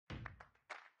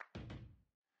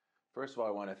First of all,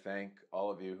 I want to thank all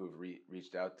of you who've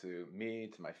reached out to me,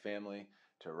 to my family,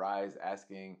 to Rise,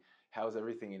 asking, how's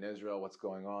everything in Israel? What's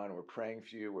going on? We're praying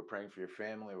for you. We're praying for your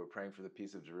family. We're praying for the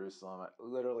peace of Jerusalem.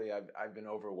 Literally, I've been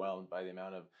overwhelmed by the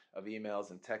amount of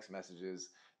emails and text messages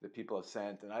that people have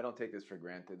sent, and I don't take this for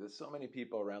granted. There's so many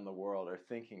people around the world are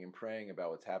thinking and praying about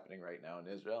what's happening right now in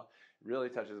Israel. It really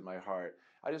touches my heart.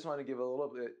 I just want to give a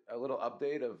little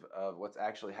update of what's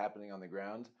actually happening on the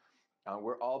ground.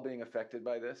 We're all being affected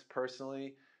by this.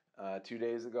 Personally, 2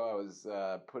 days ago, I was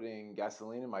putting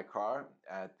gasoline in my car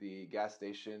at the gas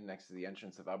station next to the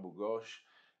entrance of Abu Ghosh.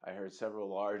 I heard several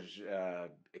large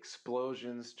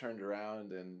explosions, turned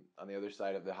around, and on the other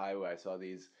side of the highway, I saw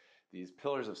these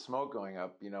pillars of smoke going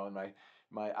up. And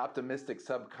my optimistic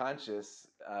subconscious,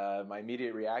 my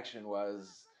immediate reaction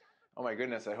was, oh my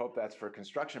goodness, I hope that's for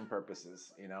construction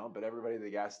purposes, But everybody at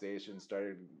the gas station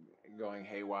started going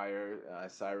haywire.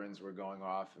 Sirens were going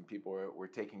off, and people were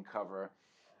taking cover.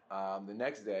 The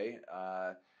next day,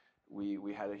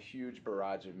 we had a huge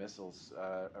barrage of missiles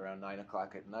around 9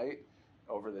 o'clock at night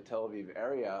over the Tel Aviv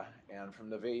area. And from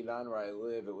the Veidan where I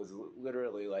live, it was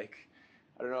literally like,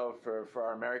 I don't know, for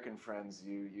our American friends,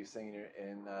 you sing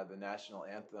in the national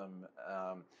anthem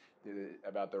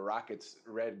about the rockets'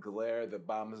 red glare, the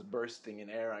bombs bursting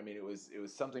in air. I mean, it was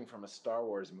something from a Star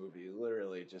Wars movie.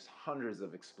 Literally, just hundreds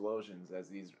of explosions as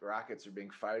these rockets are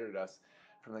being fired at us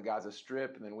from the Gaza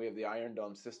Strip, and then we have the Iron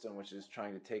Dome system, which is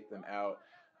trying to take them out,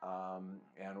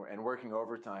 and working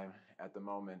overtime at the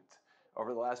moment.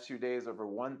 Over the last few days, over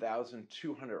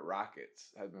 1,200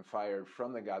 rockets have been fired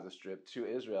from the Gaza Strip to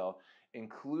Israel,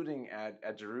 including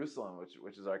at Jerusalem,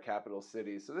 which is our capital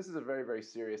city. So this is a very, very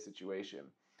serious situation.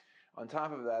 On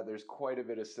top of that, there's quite a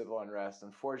bit of civil unrest.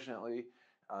 Unfortunately,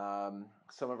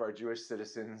 some of our Jewish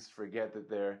citizens forget that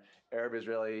their Arab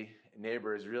Israeli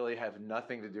neighbors really have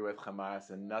nothing to do with Hamas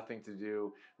and nothing to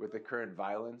do with the current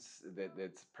violence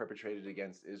that's perpetrated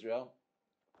against Israel,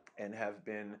 and have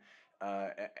been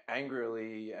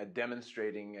angrily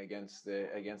demonstrating against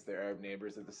their Arab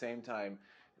neighbors. At the same time,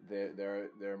 there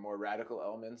are more radical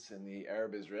elements in the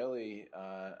Arab Israeli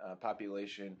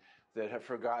population that have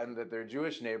forgotten that their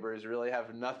Jewish neighbors really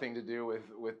have nothing to do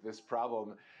with this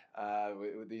problem,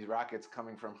 with these rockets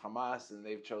coming from Hamas, and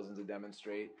they've chosen to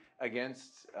demonstrate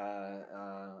against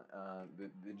the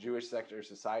Jewish sector of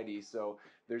society. So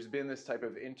there's been this type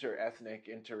of inter-ethnic,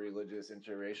 inter-religious,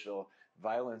 interracial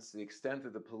violence to the extent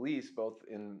that the police, both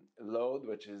in Lod,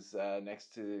 which is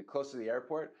close to the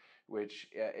airport, which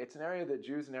it's an area that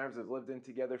Jews and Arabs have lived in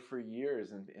together for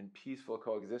years in peaceful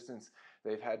coexistence.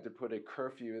 They've had to put a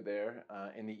curfew there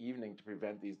in the evening to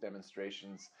prevent these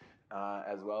demonstrations,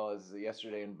 as well as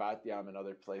yesterday in Bat Yam and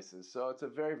other places. So it's a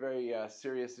very, very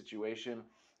serious situation,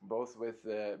 both with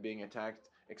being attacked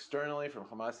externally from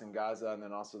Hamas in Gaza, and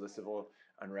then also the civil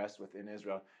unrest within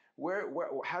Israel.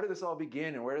 How did this all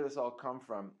begin, and where did this all come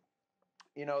from?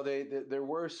 There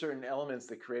were certain elements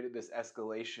that created this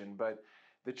escalation, but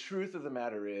the truth of the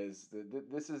matter is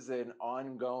that this is an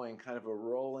ongoing kind of a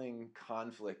rolling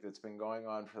conflict that's been going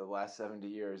on for the last 70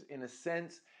 years. In a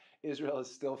sense, Israel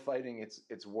is still fighting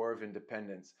its war of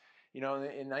independence. In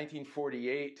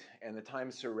 1948 and the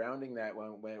time surrounding that,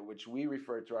 which we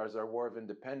refer to as our war of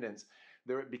independence,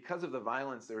 because of the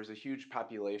violence, there was a huge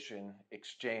population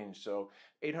exchange. So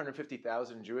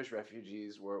 850,000 Jewish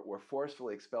refugees were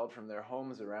forcefully expelled from their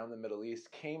homes around the Middle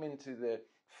East, came into the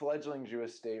fledgling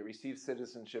Jewish state, received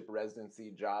citizenship,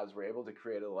 residency, jobs, were able to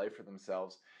create a life for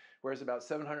themselves. Whereas about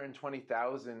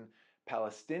 720,000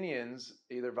 Palestinians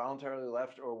either voluntarily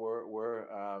left or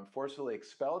were forcefully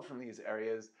expelled from these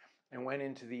areas and went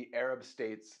into the Arab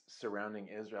states surrounding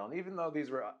Israel. And even though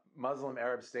these were Muslim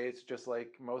Arab states, just like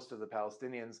most of the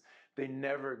Palestinians, they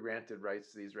never granted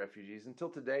rights to these refugees until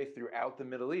today throughout the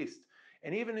Middle East.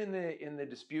 And even in the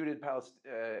disputed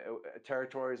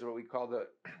territories, what we call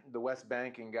the West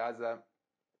Bank and Gaza,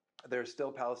 there are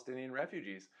still Palestinian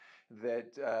refugees.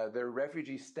 That their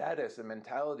refugee status and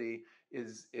mentality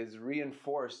is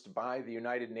reinforced by the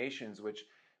United Nations, which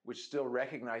still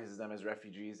recognizes them as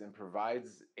refugees and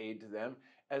provides aid to them,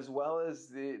 as well as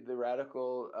the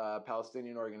radical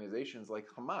Palestinian organizations like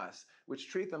Hamas, which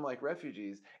treat them like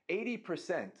refugees.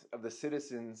 80% of the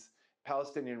citizens,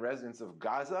 Palestinian residents of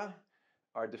Gaza,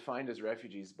 are defined as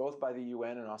refugees, both by the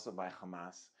UN and also by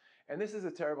Hamas. And this is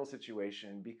a terrible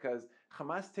situation because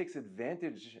Hamas takes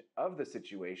advantage of the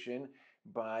situation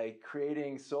by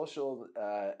creating social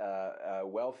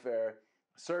welfare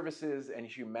services and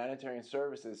humanitarian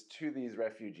services to these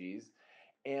refugees.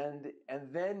 And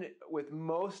then with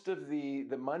most of the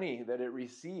money that it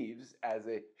receives as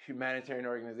a humanitarian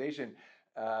organization,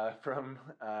 from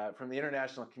the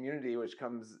international community, which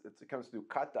comes through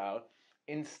Qatar,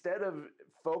 instead of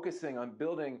focusing on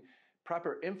building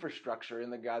proper infrastructure in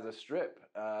the Gaza Strip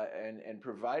and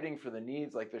providing for the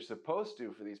needs like they're supposed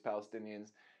to for these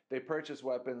Palestinians, they purchase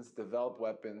weapons, develop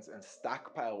weapons, and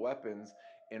stockpile weapons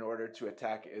in order to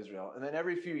attack Israel. And then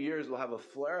every few years we'll have a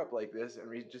flare-up like this, and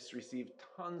we just receive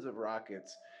tons of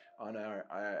rockets on our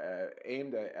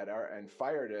aimed at our and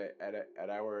fired at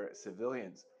our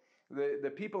civilians.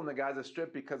 The people in the Gaza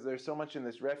Strip, because there's so much in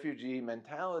this refugee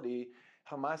mentality,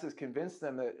 Hamas has convinced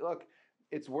them that, look,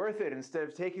 it's worth it instead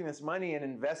of taking this money and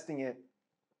investing it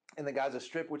in the Gaza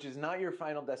Strip, which is not your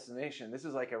final destination. This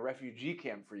is like a refugee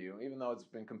camp for you, even though it's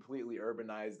been completely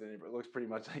urbanized and it looks pretty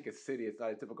much like a city. It's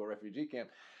not a typical refugee camp.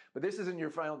 But this isn't your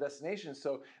final destination.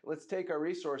 So let's take our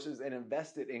resources and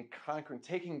invest it in conquering,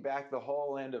 taking back the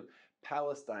whole land of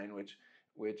Palestine, which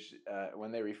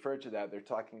when they refer to that, they're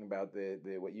talking about the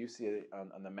what you see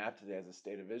on the map today as the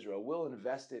state of Israel. We'll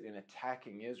invest it in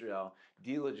attacking Israel,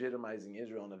 delegitimizing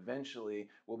Israel, and eventually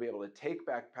we'll be able to take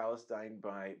back Palestine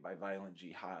by violent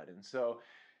jihad. And so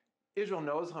Israel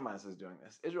knows Hamas is doing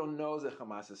this. Israel knows that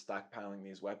Hamas is stockpiling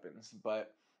these weapons,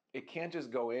 but it can't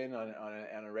just go in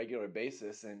on a regular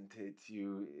basis and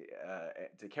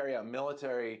to carry out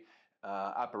military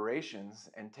operations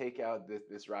and take out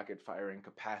this rocket firing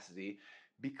capacity,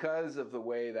 because of the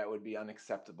way that would be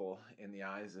unacceptable in the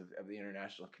eyes of the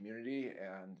international community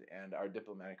and our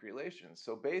diplomatic relations.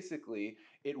 So basically,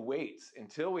 it waits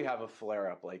until we have a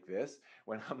flare-up like this,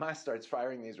 when Hamas starts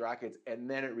firing these rockets, and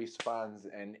then it responds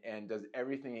and does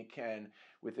everything it can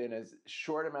within as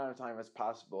short amount of time as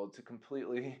possible to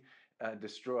completely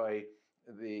destroy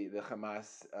the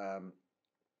Hamas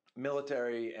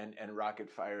military and rocket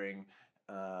firing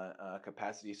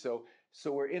capacity. So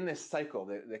we're in this cycle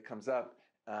that comes up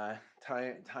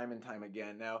time and time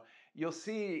again. Now, you'll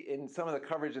see in some of the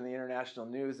coverage in the international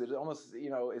news that it almost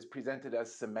is presented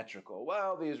as symmetrical.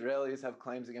 Well, the Israelis have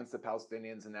claims against the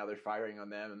Palestinians and now they're firing on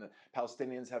them, and the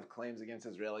Palestinians have claims against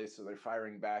Israelis, so they're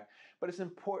firing back. But it's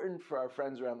important for our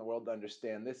friends around the world to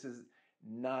understand this is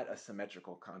not a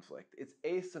symmetrical conflict. It's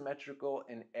asymmetrical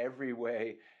in every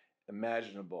way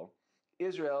imaginable.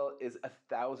 Israel is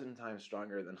 1,000 times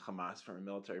stronger than Hamas from a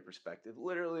military perspective.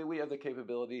 Literally, we have the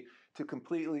capability to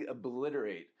completely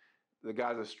obliterate the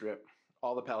Gaza Strip,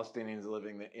 all the Palestinians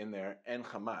living in there, and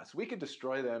Hamas. We could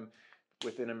destroy them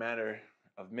within a matter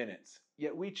of minutes,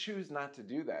 yet we choose not to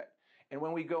do that. And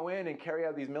when we go in and carry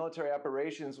out these military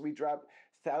operations, we drop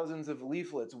thousands of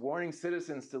leaflets warning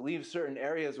citizens to leave certain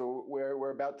areas where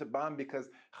we're about to bomb because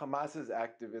Hamas is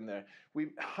active in there.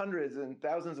 Hundreds and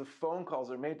thousands of phone calls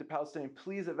are made to Palestinians,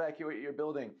 please evacuate your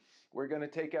building. We're going to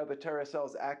take out the terrorist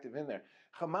cells active in there.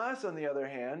 Hamas, on the other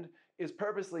hand, is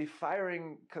purposely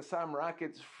firing Qassam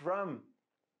rockets from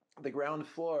the ground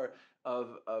floor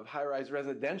of high-rise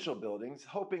residential buildings,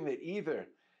 hoping that either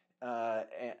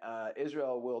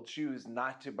Israel will choose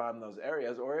not to bomb those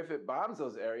areas, or if it bombs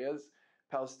those areas,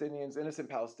 innocent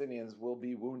Palestinians will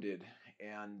be wounded,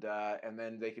 and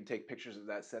then they can take pictures of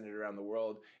that, send it around the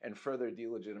world, and further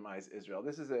delegitimize Israel.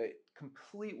 This is a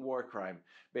complete war crime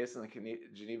based on the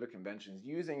Geneva Conventions,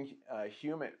 using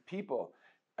human people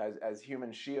as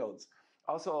human shields.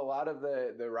 Also, a lot of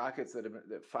the rockets that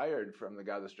fired from the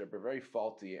Gaza Strip are very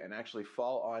faulty and actually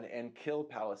fall on and kill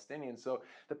Palestinians. So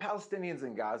the Palestinians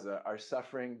in Gaza are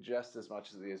suffering just as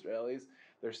much as the Israelis.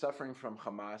 They're suffering from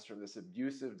Hamas, from this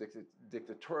abusive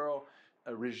dictatorial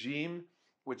regime,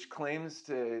 which claims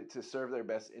to serve their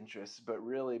best interests, but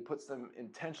really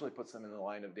intentionally puts them in the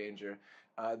line of danger.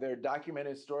 There are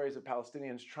documented stories of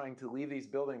Palestinians trying to leave these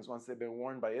buildings once they've been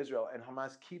warned by Israel, and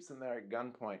Hamas keeps them there at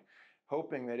gunpoint,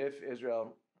 hoping that if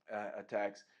Israel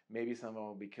attacks, maybe someone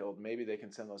will be killed. Maybe they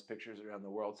can send those pictures around the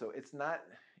world. So it's not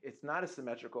a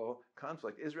symmetrical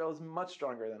conflict. Israel is much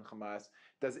stronger than Hamas,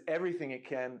 does everything it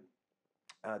can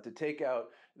to take out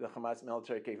the Hamas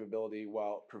military capability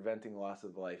while preventing loss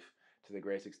of life to the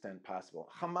greatest extent possible.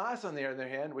 Hamas, on the other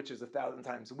hand, which is 1,000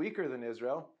 times weaker than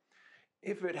Israel,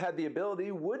 if it had the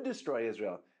ability, would destroy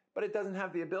Israel. But it doesn't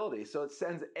have the ability. So it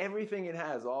sends everything it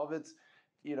has, all of its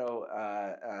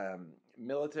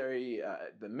military,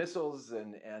 the missiles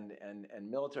and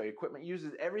military equipment,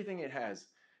 uses everything it has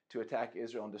to attack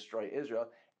Israel and destroy Israel,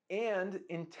 and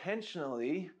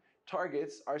intentionally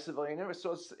targets our civilian interests.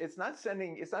 So it's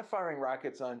not firing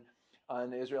rockets on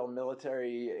Israel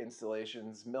military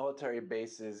installations, military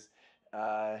bases,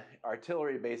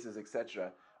 artillery bases,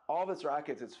 etc. All of its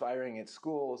rockets, it's firing at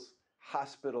schools,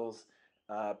 hospitals,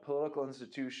 political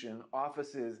institutions,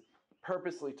 offices,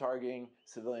 purposely targeting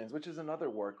civilians, which is another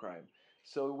war crime.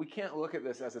 So we can't look at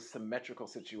this as a symmetrical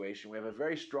situation. We have a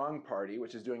very strong party,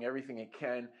 which is doing everything it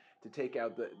can to take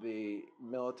out the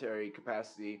military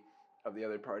capacity of the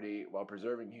other party while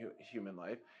preserving human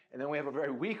life. And then we have a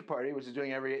very weak party, which is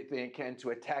doing everything it can to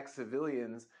attack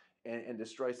civilians and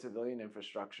destroy civilian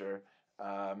infrastructure.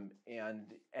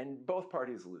 And both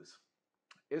parties lose.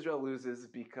 Israel loses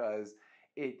because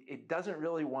it doesn't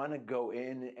really want to go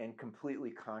in and completely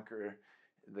conquer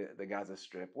the Gaza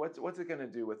Strip. What's it going to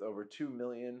do with over 2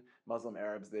 million Muslim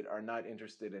Arabs that are not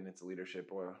interested in its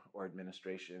leadership or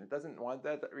administration? It doesn't want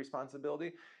that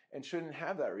responsibility and shouldn't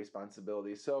have that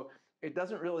responsibility. So it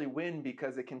doesn't really win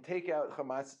because it can take out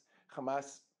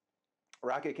Hamas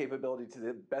rocket capability to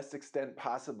the best extent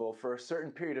possible for a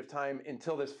certain period of time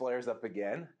until this flares up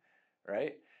again,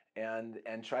 right? And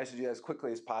tries to do that as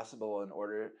quickly as possible in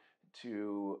order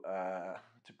to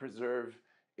preserve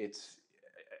its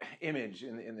image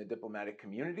in the diplomatic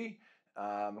community,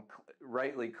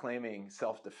 rightly claiming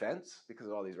self-defense because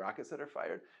of all these rockets that are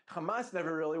fired. Hamas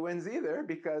never really wins either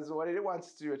because what it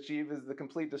wants to achieve is the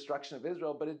complete destruction of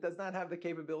Israel, but it does not have the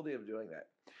capability of doing that.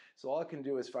 So all it can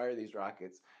do is fire these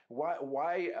rockets.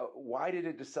 Why did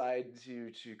it decide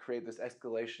to create this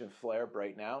escalation of flare-up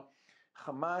right now?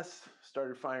 Hamas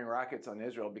started firing rockets on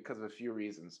Israel because of a few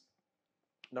reasons.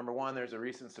 Number one, there's a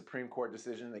recent Supreme Court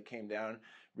decision that came down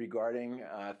regarding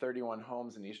 31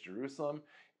 homes in East Jerusalem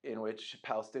in which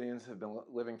Palestinians have been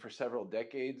living for several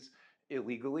decades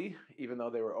illegally, even though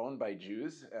they were owned by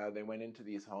Jews. They went into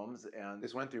these homes, and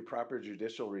this went through proper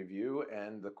judicial review,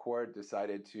 and the court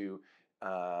decided to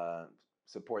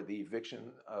support the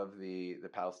eviction of the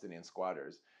Palestinian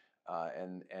squatters.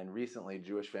 And recently,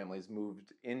 Jewish families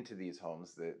moved into these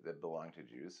homes that belong to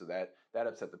Jews, so that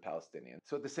upset the Palestinians.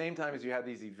 So at the same time as you have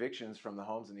these evictions from the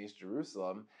homes in East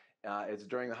Jerusalem, it's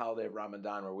during the holiday of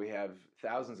Ramadan where we have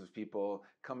thousands of people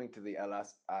coming to the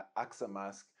Al-Aqsa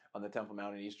Mosque on the Temple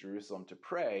Mount in East Jerusalem to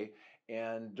pray.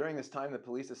 And during this time, the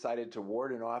police decided to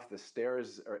warden off the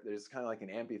stairs. There's kind of like an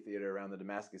amphitheater around the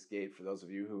Damascus Gate, for those of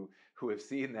you who have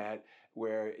seen that,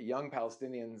 where young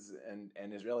Palestinians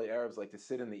and Israeli Arabs like to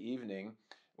sit in the evening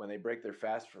when they break their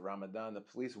fast for Ramadan. The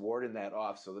police warden that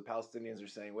off. So the Palestinians are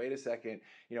saying, wait a second,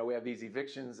 we have these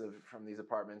evictions from these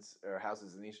apartments or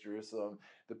houses in East Jerusalem.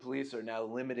 The police are now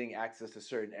limiting access to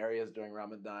certain areas during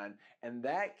Ramadan. And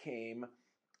that came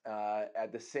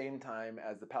at the same time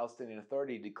as the Palestinian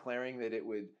Authority declaring that it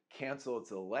would cancel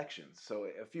its elections. So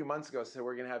a few months ago, said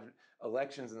we're going to have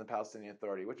elections in the Palestinian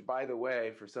Authority, which, by the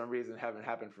way, for some reason haven't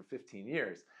happened for 15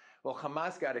 years. Well,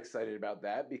 Hamas got excited about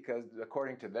that because,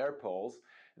 according to their polls,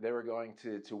 they were going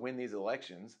to win these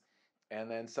elections. And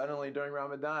then suddenly during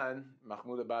Ramadan,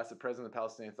 Mahmoud Abbas, the president of the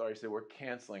Palestinian Authority, said, we're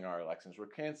canceling our elections. We're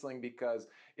canceling because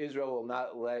Israel will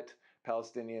not let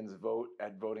Palestinians vote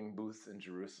at voting booths in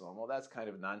Jerusalem. Well, that's kind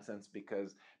of nonsense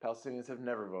because Palestinians have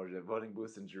never voted at voting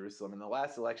booths in Jerusalem. In the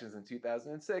last elections in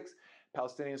 2006,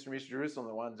 Palestinians from East Jerusalem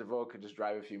that wanted to vote could just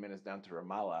drive a few minutes down to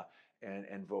Ramallah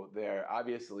and vote there.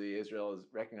 Obviously, Israel is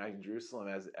recognizing Jerusalem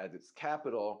as its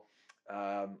capital.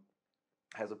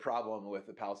 Has a problem with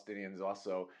the Palestinians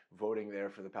also voting there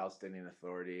for the Palestinian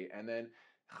Authority. And then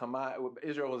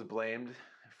Israel was blamed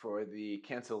for the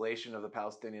cancellation of the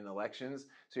Palestinian elections.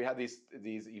 So you had these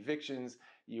evictions,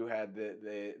 you had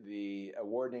the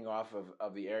wardening off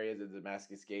of the areas of the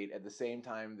Damascus Gate at the same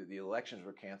time that the elections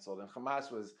were canceled. And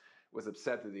Hamas was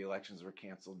upset that the elections were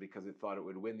canceled because it thought it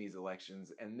would win these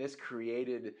elections. And this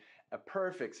created a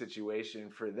perfect situation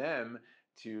for them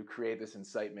to create this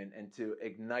incitement and to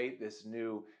ignite this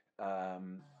new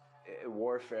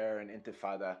warfare and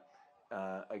intifada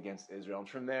against Israel. And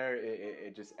from there,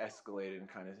 it just escalated and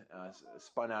kind of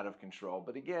spun out of control.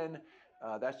 But again,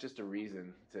 that's just a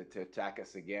reason to attack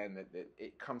us again, that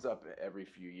it comes up every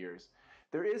few years.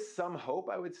 There is some hope,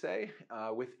 I would say,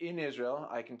 within Israel.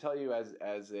 I can tell you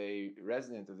as a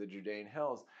resident of the Judean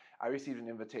Hills, I received an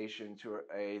invitation to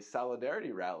a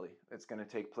solidarity rally that's going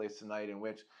to take place tonight in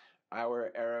which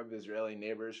our Arab Israeli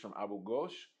neighbors from Abu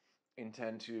Ghosh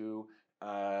intend to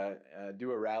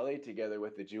do a rally together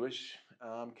with the Jewish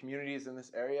communities in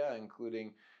this area,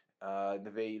 including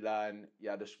Neve Ilan,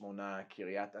 Yad Hashmona,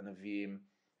 Kiryat Anavim,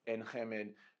 En Chemed,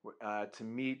 to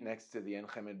meet next to the En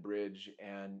Chemed bridge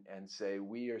and say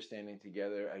we are standing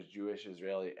together as Jewish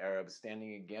Israeli Arabs,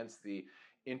 standing against the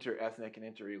inter-ethnic and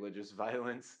inter-religious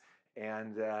violence,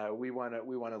 and we want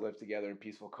to live together in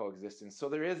peaceful coexistence. So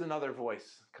there is another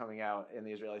voice coming out in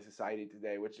the Israeli society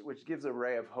today, which gives a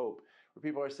ray of hope, where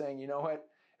people are saying, you know what?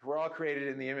 If we're all created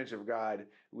in the image of God,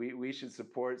 we should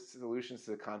support solutions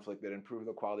to the conflict that improve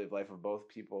the quality of life of both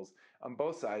peoples on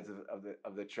both sides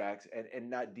of the tracks, and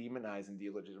not demonize and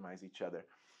delegitimize each other.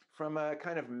 from a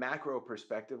kind of macro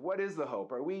perspective, what is the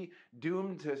hope? Are we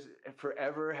doomed to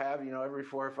forever have, every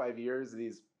 4 or 5 years,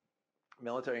 these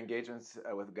military engagements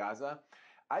with Gaza?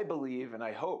 I believe and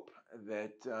I hope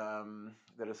that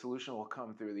that a solution will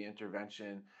come through the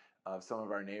intervention of some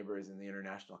of our neighbors in the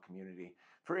international community.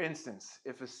 For instance,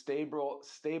 if a stable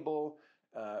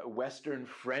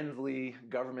Western-friendly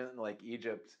government like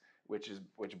Egypt, which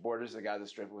borders the Gaza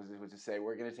Strip, was to say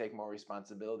we're going to take more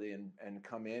responsibility and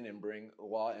come in and bring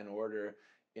law and order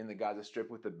in the Gaza Strip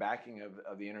with the backing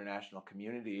of the international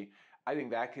community, I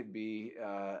think that could be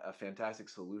a fantastic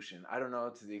solution. I don't know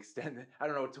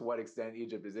to what extent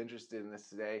Egypt is interested in this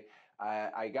today.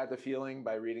 I got the feeling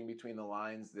by reading between the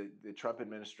lines that the Trump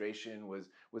administration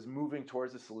was moving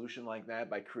towards a solution like that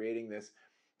by creating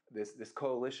this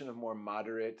coalition of more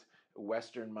moderate,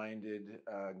 Western-minded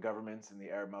governments in the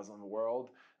Arab Muslim world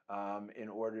in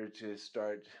order to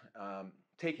start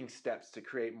taking steps to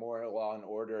create more law and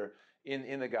order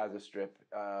in the Gaza Strip.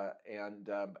 And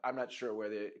I'm not sure where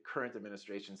the current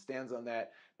administration stands on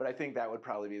that, but I think that would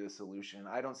probably be the solution.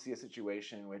 I don't see a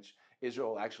situation in which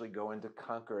Israel will actually go in to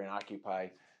conquer and occupy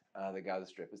the Gaza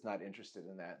Strip. It's not interested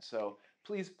in that. So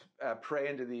please pray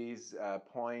into these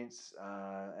points.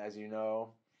 As you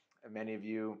know, many of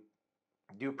you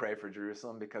do pray for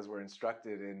Jerusalem because we're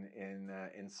instructed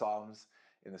in Psalms,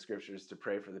 in the scriptures, to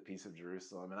pray for the peace of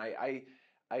Jerusalem. And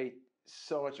I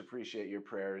so much appreciate your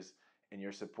prayers and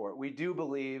your support. We do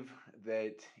believe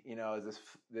that, as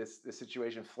this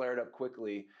situation flared up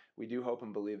quickly, we do hope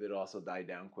and believe that it also died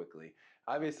down quickly.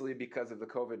 Obviously, because of the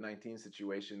COVID-19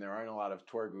 situation, there aren't a lot of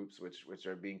tour groups which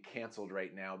are being canceled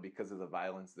right now because of the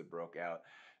violence that broke out.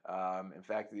 In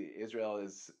fact, Israel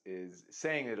is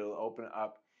saying that it'll open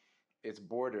up its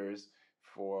borders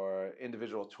for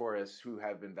individual tourists who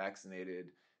have been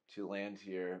vaccinated to land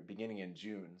here beginning in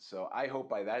June. So I hope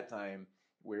by that time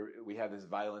we have this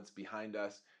violence behind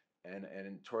us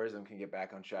and tourism can get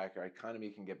back on track, our economy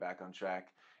can get back on track.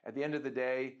 At the end of the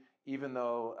day, even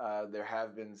though there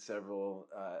have been several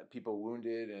people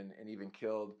wounded and even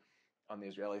killed on the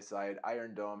Israeli side,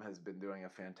 Iron Dome has been doing a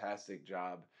fantastic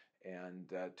job and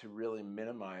to really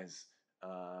minimize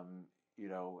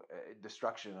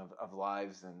destruction of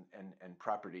lives and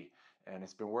property. And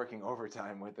it's been working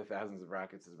overtime with the thousands of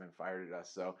rockets that have been fired at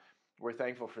us. So we're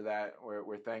thankful for that.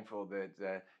 We're thankful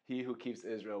that he who keeps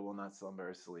Israel will not slumber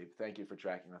or sleep. Thank you for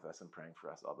tracking with us and praying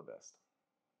for us. All the best.